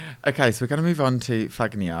Okay, so we're going to move on to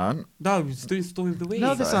Faggy Aunt. No, it's doing Story of the Week.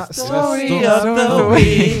 No, there's that Story of the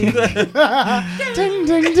Week. Ding,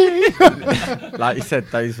 ding, ding. Like you said,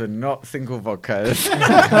 those were not single vodkas.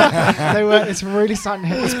 They were. It's really starting to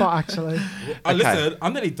hit the spot, actually. Oh, listen,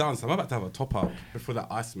 I'm nearly done, so I'm about to have a top up before that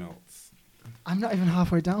ice melts. I'm not even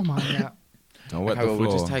halfway down mine yet. Don't wet Okay, the well, floor.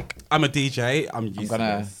 we'll just take... I'm a DJ. I'm useless.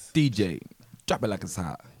 gonna- DJ. Drop it like it's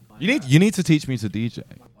hot. You need to teach me to DJ.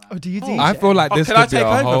 Oh, do you DJ? I feel like this can I could be take a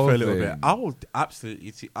over whole for a little thing. bit? I will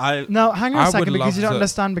absolutely. No, hang on I a would second because love you don't to-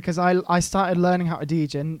 understand. Because I started learning how to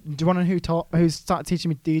DJ. And do you want to know who started teaching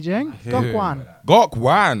me DJing? Who? Gokwan.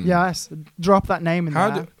 Gokwan. Yes, drop that name in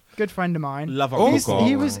How there. do- Good friend of mine. love Oh, He's- God.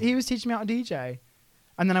 he was teaching me how to DJ,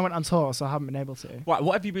 and then I went on tour, so I haven't been able to. What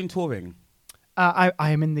have you been touring? I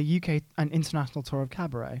am in the UK and international tour of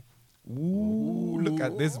cabaret. Ooh, look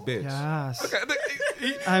at this bitch. Yes.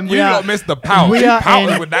 You we are- lot missed the pout. we You are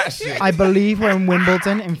pouted in- with that shit. I believe we're in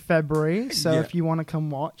Wimbledon in February, so Yeah. if you want to come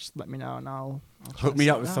watch, let me know and I'll try Hook to me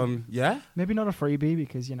sort up with it out. some. Yeah. Maybe not a freebie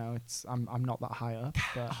because it's I'm not that high up,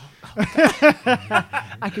 but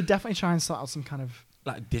I could definitely try and sort out some kind of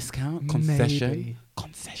Like discount, concession, maybe.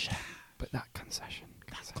 concession, But that concession.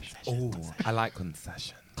 Oh, I like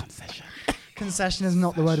concession. concession. Concession is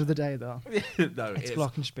not the word of the day though. No, It's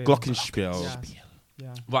glockenspiel. Glockenspiel. Yes.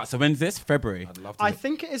 Yeah. Right. So when's this? February. I'd love to. I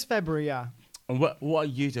think it is February. Yeah. And what are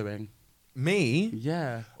you doing? Me?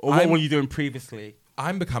 Yeah. Or what I'm- were you doing previously?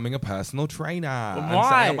 I'm becoming a personal trainer. I'm Right.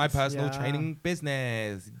 setting up my personal Yeah. training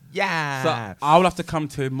business. Yeah. So I will have to come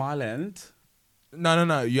to Myland.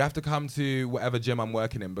 No. You have to come to whatever gym I'm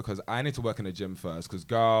working in because I need to work in a gym first. Because,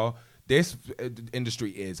 girl, this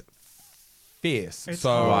industry is fierce. It's so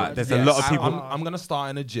hard. Right, there's a lot of people- I'm going to start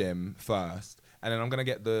in a gym first, and then I'm going to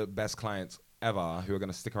get the best clients ever who are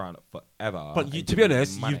going to stick around forever. But and to give be me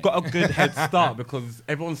honest, money. you've got a good head start because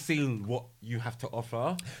everyone's seen what you have to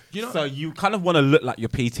offer. You know- so you kind of want to look like your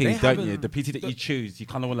They PTs, don't you? haven't- The PT that you choose, you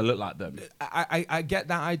kind of want to look like them. I get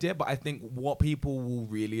that idea, but I think what people will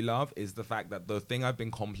really love is the fact that the thing I've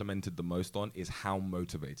been complimented the most on is how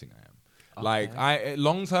motivating I am. Like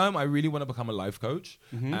long term, I really want to become a life coach,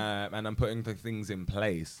 and I'm putting the things in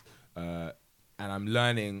place, and I'm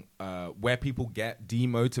learning where people get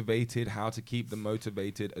demotivated, how to keep them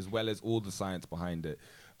motivated, as well as all the science behind it,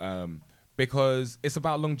 because it's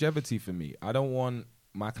about longevity for me. I don't want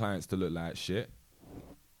my clients to look like shit.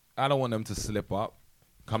 I don't want them to slip up.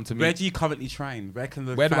 Come to me. Where do you currently train? Where can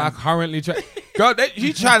the Where do I fans- currently train? Girl,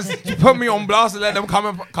 you try to put me on blast and let them come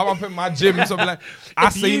up in my gym and something like. I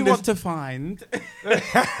If you seen this. want to find,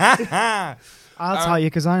 I'll tell you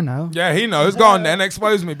because I know. Yeah, he knows. Go on then,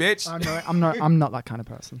 expose me, bitch. I know. I'm not that kind of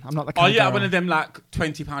person. I'm not the kind are of you at girl. one of them like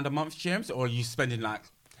 £20 a month gyms, or are you spending like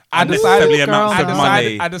I unnecessarily decided, amounts of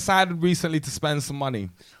money? I decided recently to spend some money.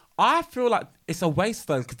 I feel like it's a waste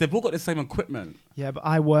though because they've all got the same equipment. Yeah, but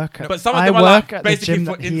I work at. But some of I them are work like at the basically gym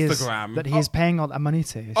for Instagram. that he is paying all that money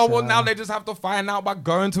to. Oh, well, so- now they just have to find out by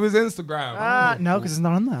going to his Instagram. No, because it's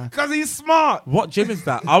not on there. Because he's smart. What gym is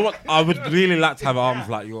that? I would really like to have arms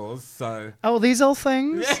like yours. So Oh, these all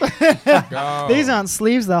things. Go. These aren't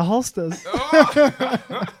sleeves; they're holsters.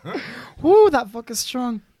 Woo, that fucker's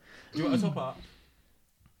strong. do you want to top up?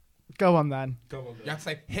 Go on then. You have to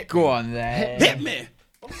say, hit Go me. on then. Hit me.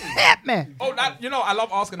 Hit me. Oh, I love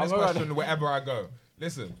asking this question wherever I go.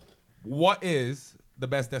 Listen, what is the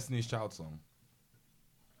best Destiny's Child song?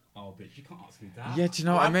 Oh, bitch, you can't ask me that. Yeah, do you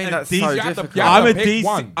know what I mean? a That's DC so you have to- difficult. you have I'm to a pick DC.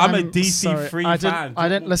 one. I'm a I'm DC sorry, free I fan. I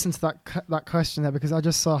didn't listen to that question there because I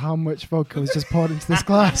just saw how much vodka was just poured into this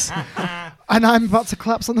glass, and I'm about to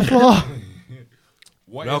collapse on the floor.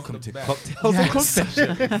 What is Welcome the to best? Cocktails Yes.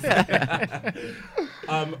 and Confessions.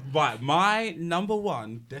 Right, my number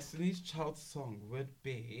one Destiny's Child song would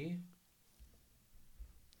be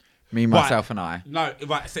Me, myself, and I. no.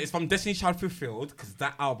 Right, so it's from Destiny's Child Fulfilled because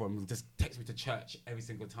that album just takes me to church every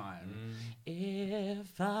single time.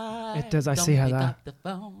 If I It does, I see her pick there. up the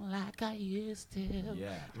phone like I used to.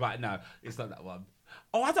 Yeah. Right, no, it's not that one.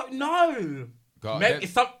 Oh, I don't know. God, Maybe that-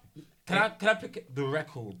 it's some. Can I pick the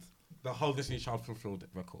record, the whole Destiny's Child Fulfilled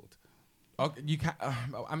record? Okay, you can.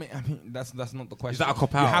 I mean, that's not the question. Is that a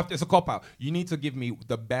cop You out? have to, it's a cop out. You need to give me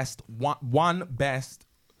the best one best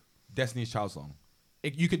Destiny's Child song.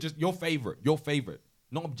 You could just your favorite,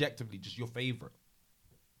 not objectively, just your favorite.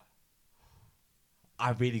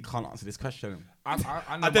 I really can't answer this question. I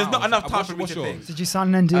know There's mine. not enough time What's- for me what's to yours? think. Did you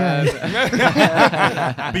sign an NDA?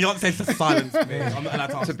 Beyonce to silence me. I'm not allowed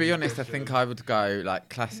to To answer be this honest, I question. think I would go like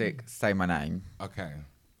classic Say My Name.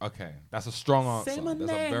 Okay, that's a strong answer. Say my That's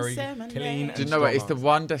a name, very say my clean. name. and Do you know what? strong It's the answer.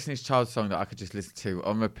 one Destiny's Child song that I could just listen to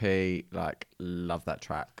on repeat. Like, love that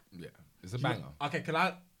track. Yeah, it's a banger. Okay, can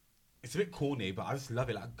I? It's a bit corny, but I just love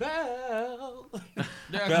it. Like, girl.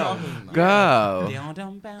 Yeah, Girl. Girl. Down,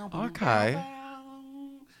 down, bow, bow, Okay. bow, bow.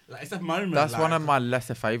 Like, it's a moment. That's like, one of my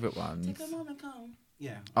lesser favourite ones. Take a moment, come.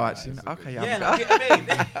 Yeah. Oh, Right, actually, it's a okay, bit- yeah. Yeah, like,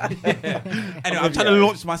 I mean. Yeah. Anyway, I'm trying to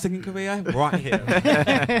launch my singing career right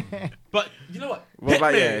here. But you know what? What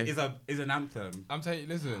about Hit Me you? is an anthem. I'm telling you,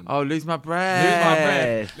 listen. Oh, Lose My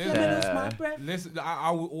Breath. Lose My Breath. Listen. Yeah. Listen,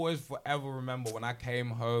 I will always forever remember when I came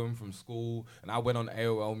home from school and I went on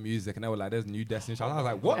AOL Music and they were like, "There's a new Destiny Child." I was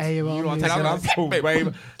like, "What?" AOL You are Music. taking That's us so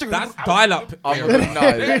way. That's dial-up. Oh, era. no.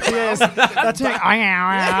 Yes, that's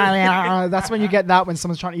it. That's when you get that when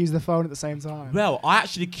someone's trying to use the phone at the same time. Well, I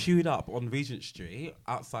actually queued up on Regent Street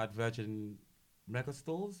outside Virgin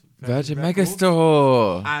Megastores. Virgin Records,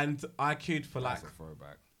 Megastore. And I queued for like That's a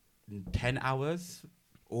throwback. 10 hours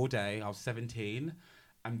all day. I was 17.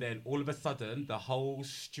 And then all of a sudden, the whole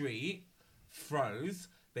street froze.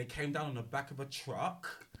 They came down on the back of a truck.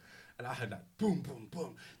 And I heard that boom, boom,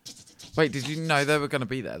 boom. Wait, did you know they were going to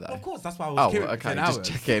be there, though? Of course, that's why I was Oh, queuing for okay, 10 hours.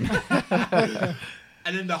 just checking.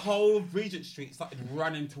 And then the whole Regent Street started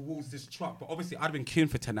running towards this truck. But obviously, I'd been queuing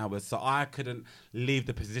for 10 hours, so I couldn't leave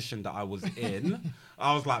the position that I was in.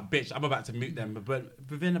 I was like, bitch, I'm about to meet them. But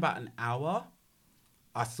within about an hour,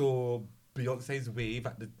 I saw Beyonce's weave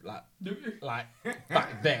at the, like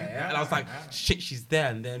back there. And I was like, shit, she's there.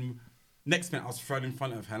 And then next minute, I was thrown in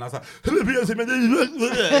front of her. And I was like, hello, Beyonce.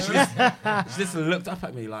 She just looked up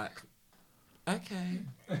at me like, okay.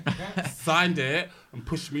 Signed it and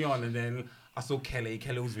pushed me on. And then I saw Kelly.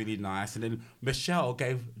 Kelly was really nice. And then Michelle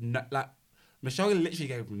Michelle literally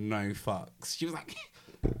gave no fucks. She was like,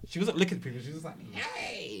 she wasn't looking at people. She was like,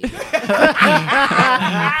 hey. Hey.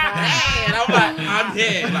 And I'm like, I'm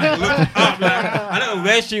here. Like, look up. Like, I don't know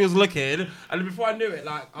where she was looking. And then before I knew it,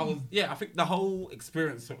 like, I think the whole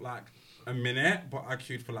experience took like a minute, but I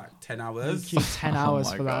queued for like 10 hours. Queued 10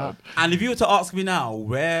 hours my for God. that. And if you were to ask me now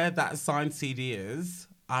where that signed CD is,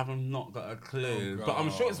 I've not got a clue. Oh, but I'm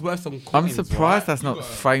sure it's worth some I'm coins, surprised right? that's not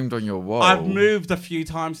framed on your wall. I've moved a few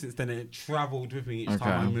times since then, and it travelled with me each time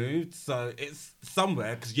I Okay. moved. So it's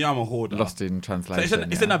somewhere, because you know I'm a hoarder. Lost in So translation.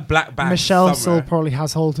 it's in a black bag Michelle still somewhere. probably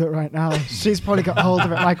has hold of it right now. She's probably got hold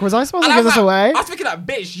of it. Like, was I supposed to And I give was this away? I was thinking like,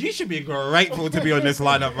 bitch, you should be grateful to be on this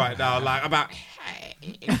lineup right now. Like, about,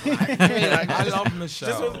 I love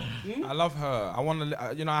Michelle. Just I love her. I want to,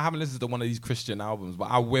 I haven't listened to one of these Christian albums, but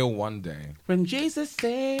I will one day. when Jesus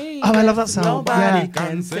says, Oh, I love that song. nobody Yeah.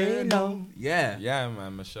 can say no. Yeah. Yeah,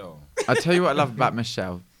 man, Michelle. I tell you what I love about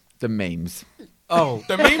Michelle. The memes. Oh,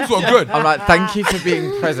 The memes were good. I'm like, thank you for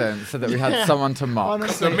being present so that we had someone to mock.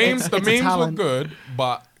 Honestly, The memes, it's a were talent. good,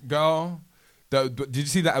 but girl, did you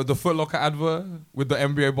see that the Foot Locker advert with the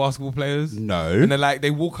NBA basketball players? no. And they're like, they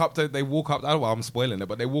walk up. Well, I'm spoiling it,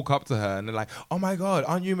 but they walk up to her and they're like, "Oh my God,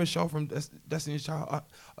 aren't you Michelle from Destiny's Child?"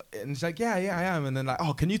 And she's like, "Yeah, I am." And then like,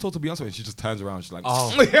 "Oh, can you talk to Beyonce?" And she just turns around. She's like,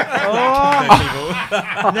 Oh. They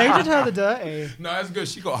did her the dirty. "No, that's good.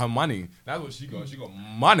 She got her money. That's what she got. She got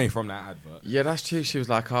money from that advert." Yeah, that's true. She was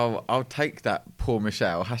like, I'll take that poor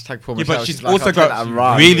Michelle. Hashtag poor Yeah, Michelle. but she's like, also I'll take that got and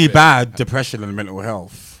run really with it. bad depression and mental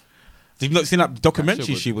health. You've not seen that documentary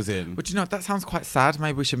That shit she was in? But you know, that sounds quite sad.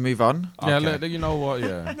 Maybe we should move on. Yeah, Okay. you know what?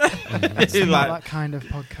 Yeah. It's not Like- that kind of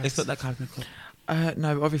podcast. It's not that kind of.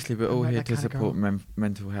 No, obviously we're all Like here that to kinda support girl.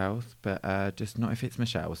 mental health, but just not if it's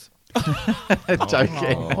Michelle's.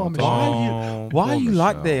 Joking. Oh, Michelle. Why are you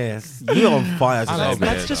like this? You're on fire I today, love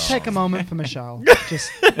man. Let's just take a moment for Michelle.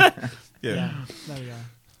 Just yeah. There we go.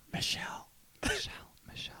 Michelle.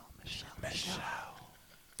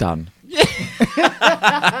 Done.